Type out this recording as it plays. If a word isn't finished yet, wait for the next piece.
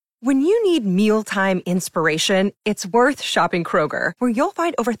When you need mealtime inspiration, it's worth shopping Kroger, where you'll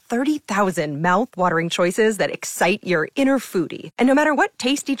find over 30,000 mouth-watering choices that excite your inner foodie. And no matter what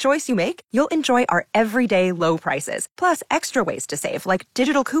tasty choice you make, you'll enjoy our everyday low prices, plus extra ways to save, like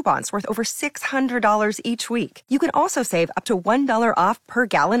digital coupons worth over $600 each week. You can also save up to $1 off per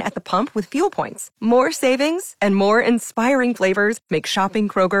gallon at the pump with fuel points. More savings and more inspiring flavors make shopping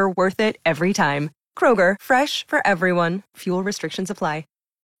Kroger worth it every time. Kroger, fresh for everyone. Fuel restrictions apply.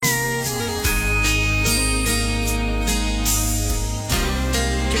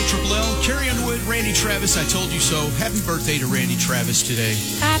 Triple L, Carrie Underwood, Randy Travis. I told you so. Happy birthday to Randy Travis today.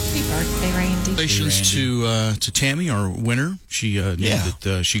 Happy birthday, Randy. Congratulations to Tammy, our winner. She knew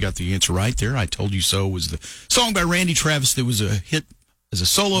that she got the answer right there. I Told You So was the song by Randy Travis that was a hit as a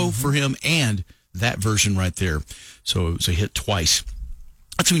solo for him, and that version right there. So it was a hit twice.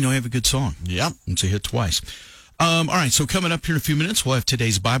 That's how we know you have a good song. Yeah. It's a hit twice. All right, so coming up here in a few minutes, we'll have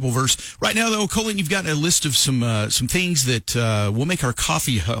today's Bible verse. Right now, though, Colin, you've got a list of some things that will make our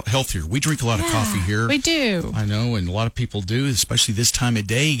coffee healthier. We drink a lot of coffee here. We do. I know, and a lot of people do, especially this time of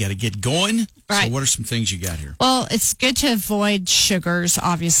day. You got to get going. Right. So what are some things you got here? Well, it's good to avoid sugars,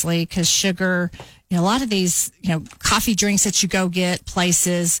 obviously, because sugar, a lot of these, coffee drinks that you go get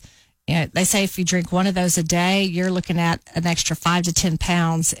places, they say if you drink one of those a day, you're looking at an extra 5 to 10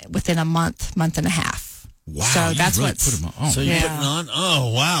 pounds within a month and a half. Wow, so that's really what's put them on. So you're putting on?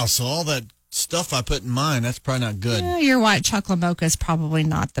 Oh, wow. So all that stuff I put in mine, that's probably not good. Your white chocolate mocha is probably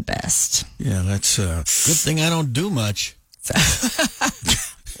not the best. Yeah, that's good thing I don't do much.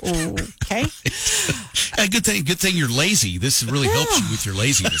 Okay. Good thing you're lazy. This really helps you with your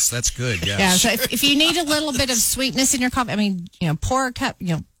laziness. That's good. Yeah. Yeah. So if you need a little bit of sweetness in your coffee, pour a cup,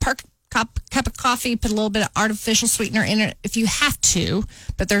 cup of coffee, put a little bit of artificial sweetener in it if you have to.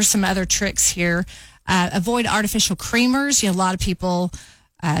 But there's some other tricks here. Avoid artificial creamers. A lot of people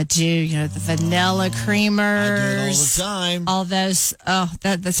do, the vanilla creamers. I do it all the time. All those,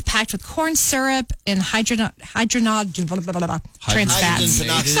 that's packed with corn syrup and trans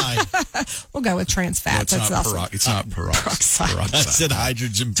fats. We'll go with trans fats. It's not peroxide. I said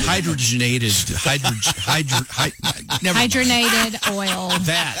hydrogen. Hydrogenated oil.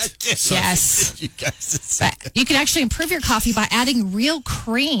 That. Yes. You guys You can actually improve your coffee by adding real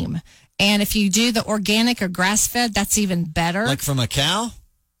cream. And if you do the organic or grass-fed, that's even better. Like from a cow?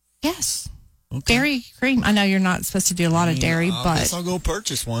 Yes. Okay. Dairy cream. I know you're not supposed to do a lot of dairy, I but... guess I'll go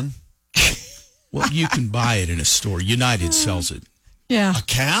purchase one. Well, you can buy it in a store. United sells it. Yeah. A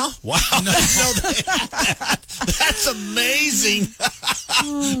cow? Wow. No, that's amazing.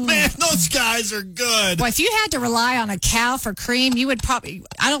 Man, those guys are good. Well, if you had to rely on a cow for cream, you would probably...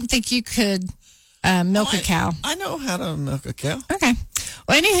 I don't think you could milk a cow. I know how to milk a cow. Okay.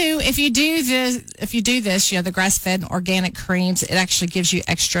 Well, anywho, if you do this, the grass-fed organic creams, it actually gives you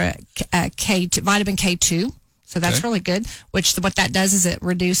extra vitamin K2. So that's really good, what that does is it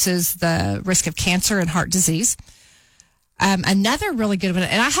reduces the risk of cancer and heart disease. Another really good one,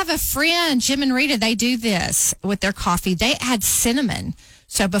 and I have a friend, Jim and Rita, they do this with their coffee. They add cinnamon.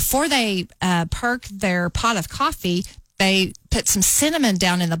 So before they perk their pot of coffee, they put some cinnamon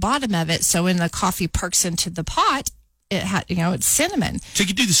down in the bottom of it. So when the coffee perks into the pot, it's cinnamon. So you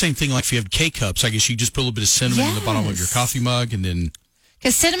could do the same thing like if you have K-cups. I guess you just put a little bit of cinnamon in the bottom of your coffee mug and then...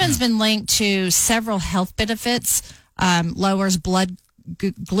 Because cinnamon's been linked to several health benefits, lowers blood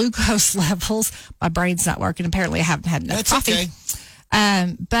glucose levels. My brain's not working. Apparently I haven't had enough coffee. Okay.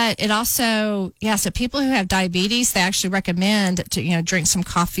 But it also, so people who have diabetes, they actually recommend to, drink some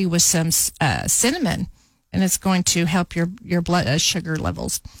coffee with some cinnamon. And it's going to help your blood sugar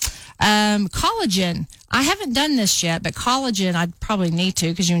levels. Collagen. I haven't done this yet, but collagen, I'd probably need to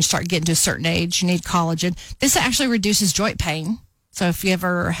because you start getting to a certain age, you need collagen. This actually reduces joint pain. So if you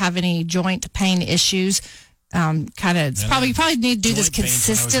ever have any joint pain issues, you probably need to do this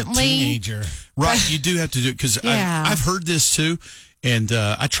consistently. Right, you do have to do it because I've heard this too. And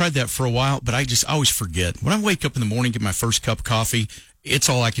I tried that for a while, but I always forget. When I wake up in the morning, get my first cup of coffee, it's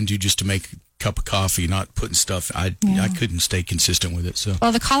all I can do just to make cup of coffee, not putting stuff. I couldn't stay consistent with it. So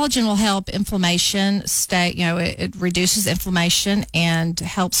well, the collagen will help inflammation stay. It reduces inflammation and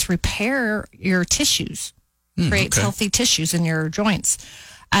helps repair your tissues, creates healthy tissues in your joints.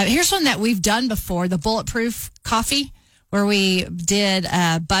 Here's one that we've done before: the bulletproof coffee, where we did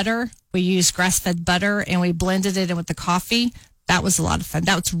butter. We used grass-fed butter and we blended it in with the coffee. That was a lot of fun.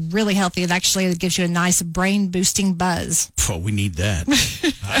 That was really healthy. It actually gives you a nice brain-boosting buzz. Oh, we need that.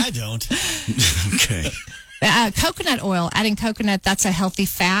 I don't. Okay. Coconut oil, adding coconut, that's a healthy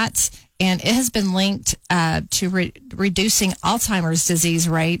fat, and it has been linked to reducing Alzheimer's disease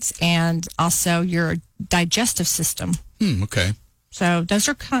rates and also your digestive system. Okay. So those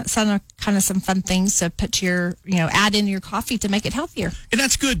are kind of some fun things to put to your, add into your coffee to make it healthier. And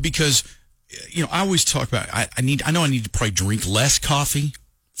that's good because, I always talk about, I know I need to probably drink less coffee.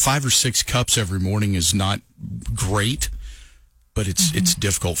 5 or 6 cups every morning is not great, but it's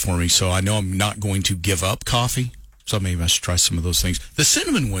difficult for me. So I know I'm not going to give up coffee. So maybe I should try some of those things. The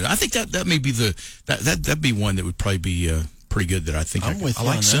cinnamon one, I think that may be that'd be one that would probably be pretty good. That I think I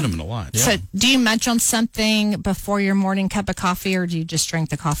like cinnamon a lot. Yeah. So, do you munch on something before your morning cup of coffee, or do you just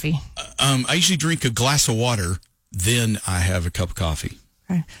drink the coffee? I usually drink a glass of water, then I have a cup of coffee.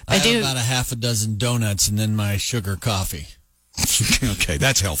 Okay. I have about a half a dozen donuts and then my sugar coffee. Okay,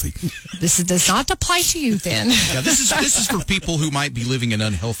 that's healthy. This does not apply to you then. Yeah, this is for people who might be living an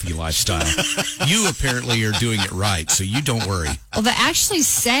unhealthy lifestyle. You apparently are doing it right, so you don't worry. Well, they actually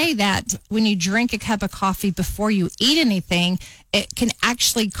say that when you drink a cup of coffee before you eat anything, it can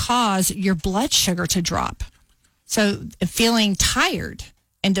actually cause your blood sugar to drop. So feeling tired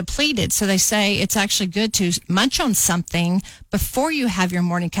and depleted. So they say it's actually good to munch on something before you have your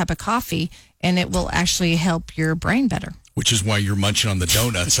morning cup of coffee, and it will actually help your brain better. Which is why you're munching on the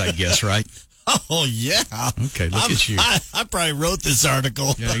donuts, I guess, right? Oh, yeah. Okay, look at you. I probably wrote this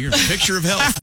article. Yeah, you're a picture of health.